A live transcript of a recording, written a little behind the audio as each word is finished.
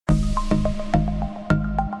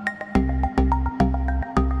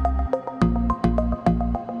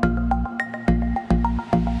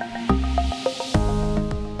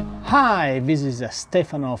Hi, this is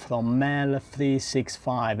Stefano from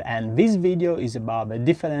Mel365 and this video is about the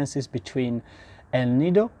differences between El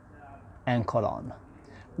Nido and Coron.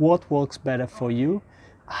 What works better for you?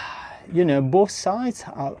 You know, both sites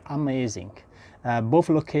are amazing. Both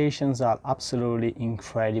locations are absolutely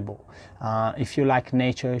incredible. If you like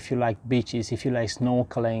nature, if you like beaches, if you like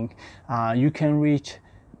snorkeling, you can reach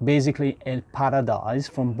basically a paradise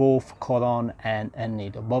from both Coron and El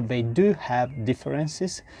Nido, but they do have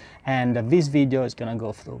differences and this video is gonna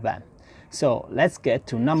go through them. So let's get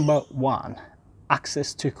to number one,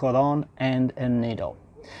 access to Coron and El Nido.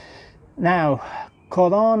 Now,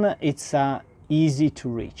 Coron, it's easy to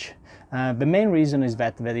reach. The main reason is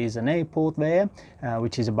that there is an airport there,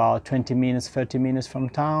 which is about 20 minutes, 30 minutes from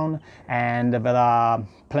town, and there are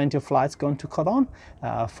plenty of flights going to Coron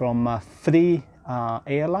from three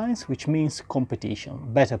airlines, which means competition,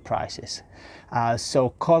 better prices. So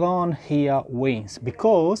Coron here wins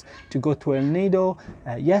because to go to El Nido,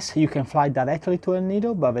 yes, you can fly directly to El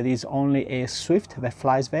Nido, but there is only a Swift that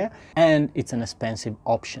flies there and it's an expensive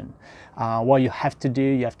option. What you have to do,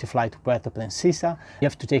 you have to fly to Puerto Princesa, you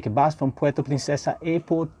have to take a bus from Puerto Princesa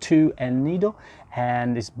airport to El Nido,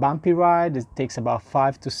 and it's bumpy ride. It takes about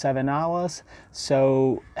 5 to 7 hours,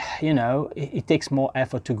 so you know it takes more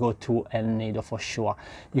effort to go to El Nido for sure.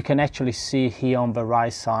 You can actually see here on the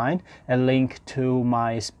right side a link to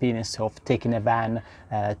my experience of taking a van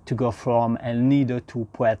to go from El Nido to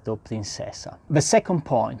Puerto Princesa. The second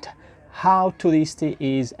point, how touristy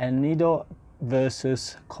is El Nido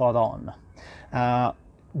versus Coron?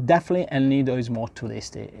 Definitely El Nido is more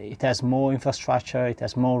touristy. It has more infrastructure, it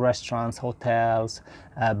has more restaurants, hotels,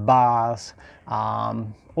 bars,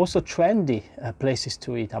 also trendy places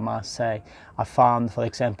to eat, I must say. I found, for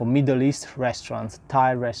example, Middle East restaurants,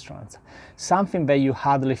 Thai restaurants, something that you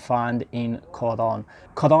hardly find in Coron.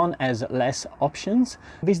 Coron has less options.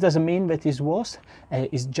 This doesn't mean that it's worse,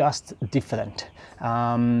 it's just different.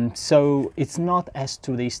 So it's not as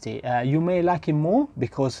touristy. You may like it more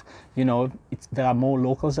because, you know, there are more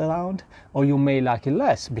locals around, or you may like it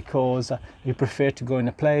less because you prefer to go in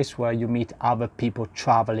a place where you meet other people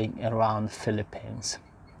traveling around Philippines.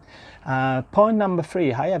 Point number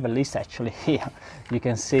three, I have a list actually here. You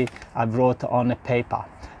can see I wrote on a paper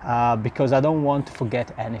because I don't want to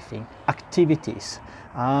forget anything. Activities.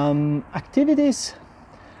 Activities,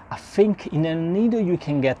 I think in El Nido you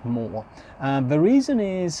can get more. The reason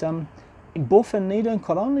is in both El Nido and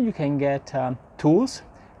Coron you can get tours,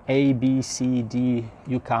 A, B, C, D,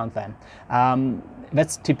 you count them.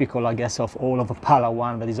 That's typical, I guess, of all of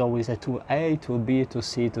Palawan. There is always a tour A, tour B, tour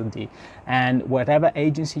C, tour D. And whatever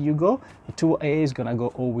agency you go, the tour A is gonna go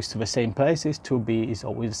always to the same places, tour B is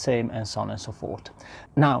always the same, and so on and so forth.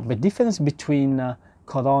 Now, the difference between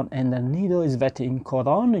Coron and El Nido is that in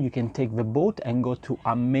Coron you can take the boat and go to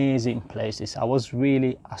amazing places. I was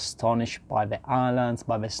really astonished by the islands,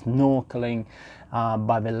 by the snorkeling,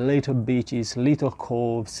 by the little beaches, little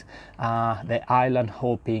coves, the island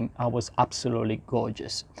hopping. I was absolutely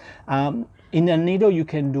gorgeous. In El Nido you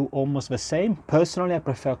can do almost the same. Personally I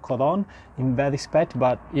prefer Coron in that respect,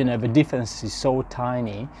 but you know the difference is so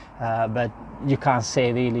tiny that you can't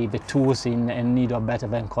say really the tours in El Nido are better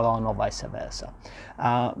than Coron or vice versa.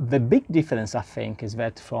 The big difference I think is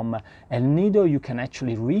that from El Nido you can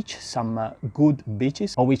actually reach some good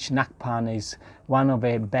beaches, of which Nakpan is one of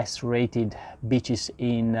the best rated beaches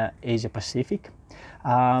in Asia Pacific.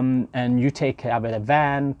 And you take either a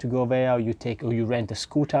van to go there, or you rent a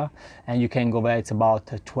scooter and you can go there. It's about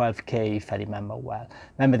 12k if I remember well.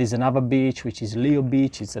 Then there is another beach which is Leo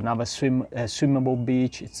Beach. It's another swimmable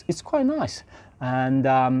beach. It's quite nice,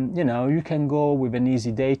 and you know, you can go with an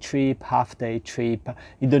easy day trip, half day trip.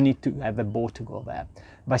 You don't need to have a boat to go there.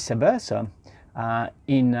 Vice versa,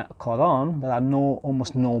 in Coron there are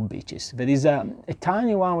almost no beaches. There is a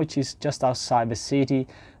tiny one which is just outside the city,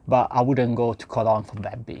 but I wouldn't go to Coron from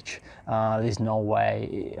that beach. There's no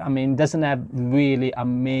way. I mean, it doesn't have really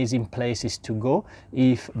amazing places to go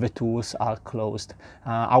if the tours are closed.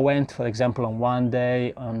 I went, for example, on one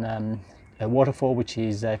day on a waterfall, which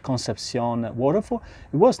is Concepcion waterfall.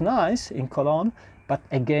 It was nice in Coron, but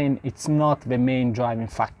again, it's not the main driving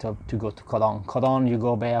factor to go to Coron. Coron, you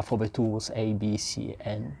go there for the tours A, B, C,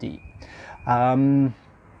 and D.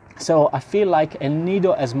 So I feel like El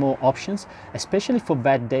Nido has more options, especially for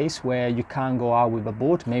bad days where you can't go out with a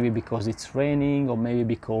boat, maybe because it's raining or maybe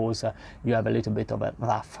because you have a little bit of a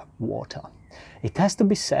rough water. It has to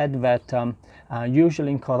be said that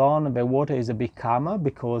usually in Coron the water is a bit calmer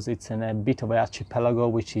because it's in a bit of an archipelago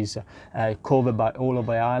which is covered by all of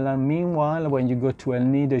the island. Meanwhile, when you go to El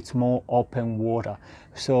Nido, it's more open water.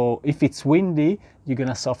 So if it's windy, you're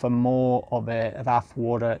gonna suffer more of a rough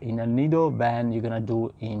water in El Nido than you're gonna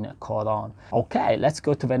do in Coron. Okay, let's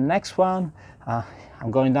go to the next one.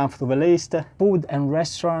 I'm going down through the list. Food and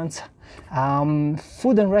restaurants.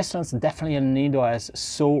 Food and restaurants, definitely El Nido has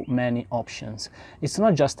so many options. It's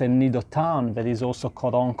not just El Nido town, there is also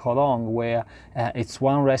Coron, where it's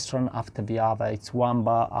one restaurant after the other, it's one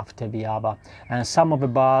bar after the other. And some of the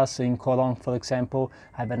bars in Coron, for example,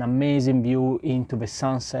 have an amazing view into the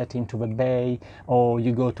sunset, into the bay, or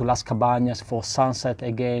you go to Las Cabañas for sunset,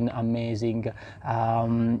 again, amazing.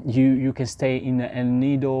 You can stay in El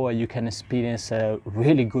Nido, you can experience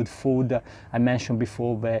really good food. I mentioned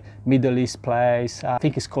before the Middle East place, I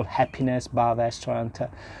think it's called Happiness Bar Restaurant.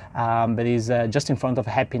 There is just in front of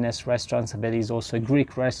Happiness restaurant, there is also a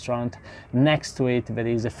Greek restaurant. Next to it, there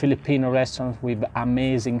is a Filipino restaurant with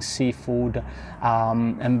amazing seafood.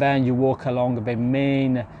 And then you walk along the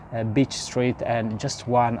main beach street and just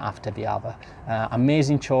one after the other.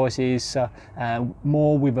 Amazing choices,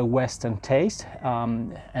 more with a Western taste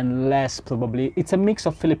and less probably, it's a mix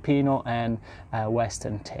of Filipino and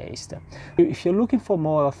Western taste. If you're looking for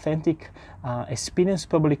more authentic experience,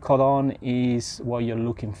 probably Coron is what you're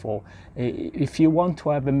looking for. If you want to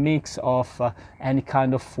have a mix of any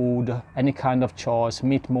kind of food, any kind of choice,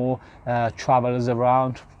 meet more travelers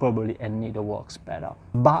around, probably El Nido works better.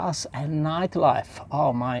 Bars and nightlife.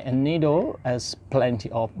 Oh my, El Nido has plenty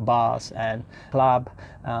of bars and club,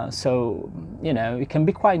 so you know, it can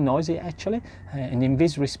be quite noisy actually, and in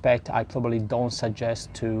this respect I probably don't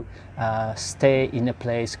suggest to stay in a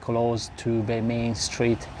place close to the main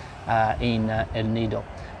street in El Nido.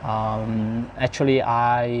 Actually,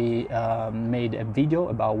 I made a video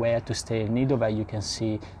about where to stay in Nido, that you can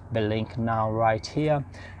see the link now right here,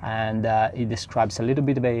 and it describes a little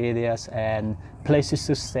bit of the areas and places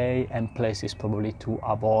to stay and places probably to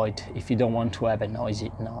avoid if you don't want to have a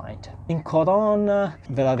noisy night. In Coron,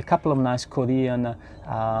 there are a couple of nice Korean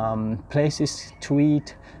places to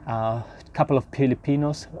eat, couple of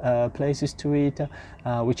Filipinos places to eat,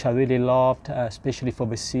 which I really loved, especially for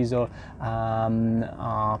the Caesar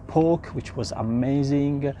pork, which was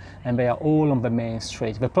amazing, and they are all on the main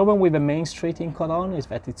street. The problem with the main street in Coron is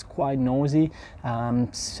that it's quite noisy,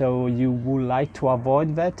 so you would like to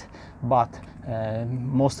avoid that, but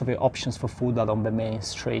most of the options for food are on the main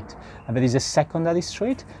street. And there is a secondary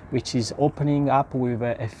street which is opening up with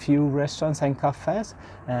a few restaurants and cafes,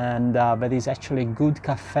 and there is actually a good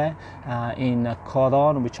cafe in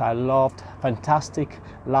Coron which I loved. Fantastic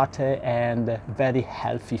latte and very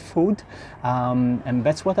healthy food, and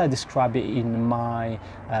that's what I described in my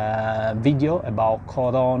video about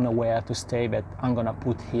Coron, where to stay, that I'm gonna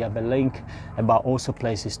put here the link, about also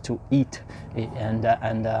places to eat and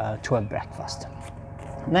to have breakfast.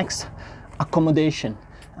 Next, accommodation.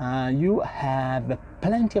 You have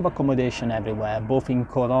plenty of accommodation everywhere, both in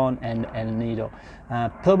Coron and El Nido.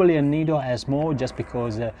 Probably El Nido has more just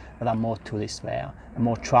because there are more tourists there,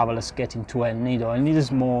 more travelers getting to El Nido. El Nido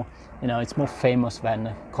is more, you know, it's more famous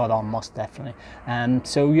than Coron, most definitely. And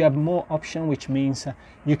so you have more option, which means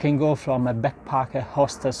you can go from a backpacker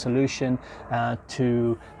hostel solution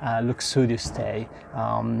to luxurious stay,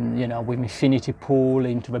 you know, with infinity pool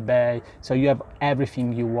into the bay. So you have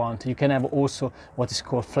everything you want. You can have also what is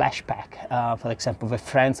called flashback. For example, the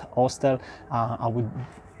Friends hostel, I would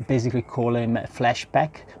basically call him a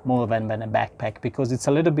flashback more than a backpack, because it's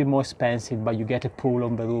a little bit more expensive, but you get a pool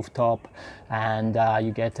on the rooftop and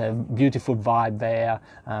you get a beautiful vibe there,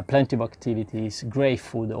 plenty of activities, great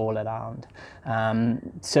food all around.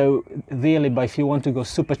 So really, but if you want to go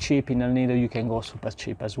super cheap in El Nido, you can go super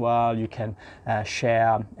cheap as well. You can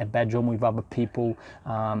share a bedroom with other people.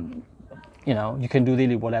 You know, you can do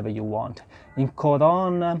really whatever you want. In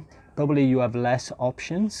Coron, probably you have less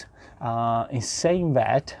options. In saying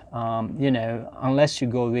that, you know, unless you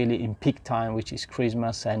go really in peak time, which is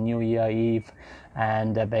Christmas and New Year Eve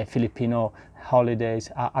and the Filipino holidays,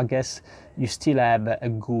 I guess you still have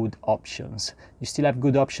good options. You still have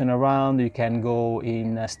good option around. You can go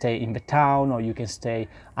in, stay in the town, or you can stay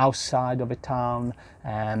outside of the town.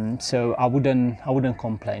 So I wouldn't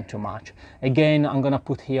complain too much. Again, I'm gonna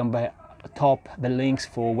put here on the top the links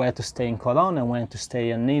for where to stay in Coron and when to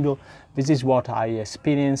stay in Nido. This is what I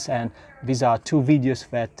experienced, and these are two videos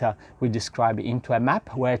that we describe into a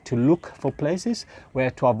map, where to look for places,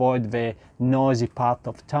 where to avoid the noisy part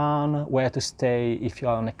of town, where to stay if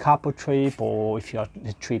you're on a couple trip or if you're on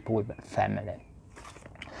a trip with family.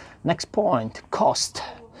 Next point, cost.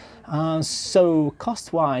 So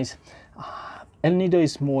cost-wise, El Nido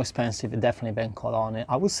is more expensive definitely than Coron.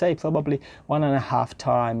 I would say probably 1.5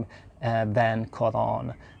 times than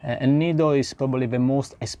Coron. El Nido is probably the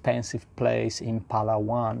most expensive place in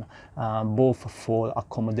Palawan, both for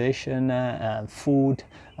accommodation, food,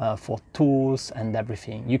 for tours and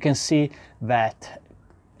everything. You can see that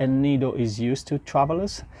El Nido is used to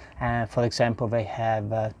travelers. For example, they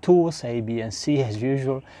have tours A, B and C as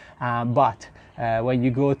usual, but when you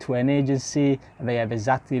go to an agency, they have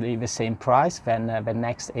exactly the same price than the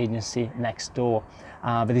next agency next door.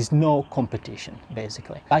 There is no competition,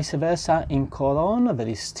 basically. Vice versa, in Coron, there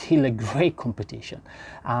is still a great competition.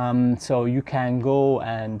 So you can go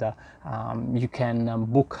and you can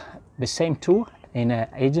book the same tour in an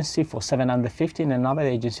agency for 750 and another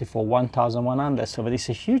agency for 1,100. So there is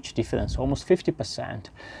a huge difference, almost 50%.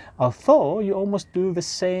 Although you almost do the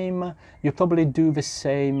same, you probably do the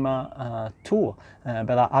same tour.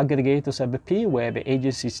 There are aggregators at the pier where the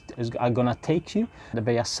agencies are gonna take you,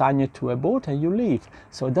 they assign you to a boat and you leave.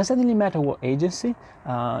 So it doesn't really matter what agency,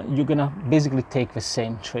 you're gonna basically take the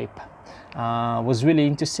same trip. Was really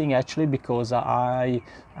interesting actually, because I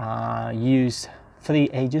used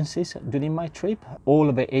 3 agencies during my trip. All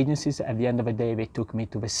of the agencies, at the end of the day, they took me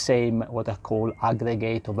to the same, what I call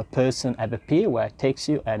aggregator, the person at the pier where it takes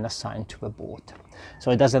you and assigned to a boat.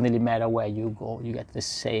 So it doesn't really matter where you go, you get the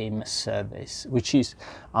same service, which is,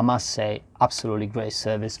 I must say, absolutely great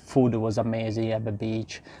service. Food was amazing at the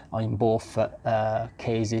beach in both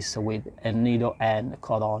cases, with El Nido and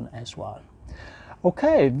Coron as well.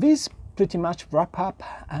 Okay, this pretty much wrap up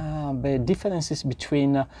the differences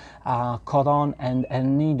between Coron and El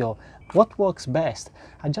Nido. What works best?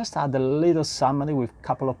 I just had a little summary with a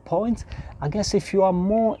couple of points. I guess if you are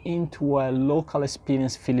more into a local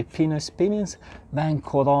experience, Filipino experience, then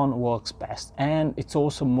Coron works best, and it's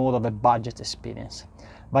also more of a budget experience.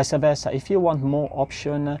 Vice versa, if you want more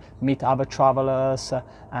option, meet other travelers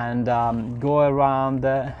and go around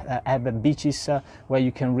at the beaches where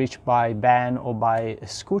you can reach by van or by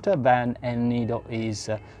scooter, then El Nido is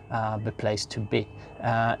the place to be.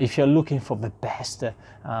 If you're looking for the best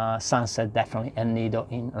sunset, definitely El Nido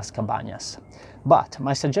in Las Cabañas. But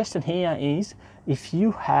my suggestion here is, if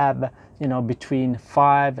you have, you know, between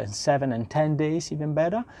 5 and 7 and 10 days, even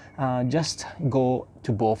better, just go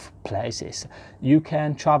to both places. You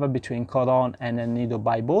can travel between Coron and El Nido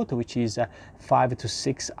by boat, which is a 5 to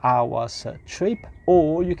 6 hours trip,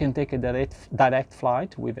 or you can take a direct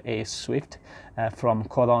flight with a Swift from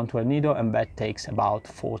Coron to El Nido, and that takes about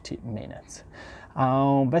 40 minutes.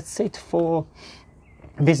 That's it for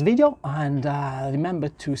this video, and remember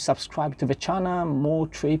to subscribe to the channel. More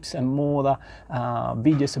trips and more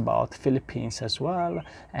videos about Philippines as well,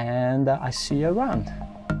 and I see you around.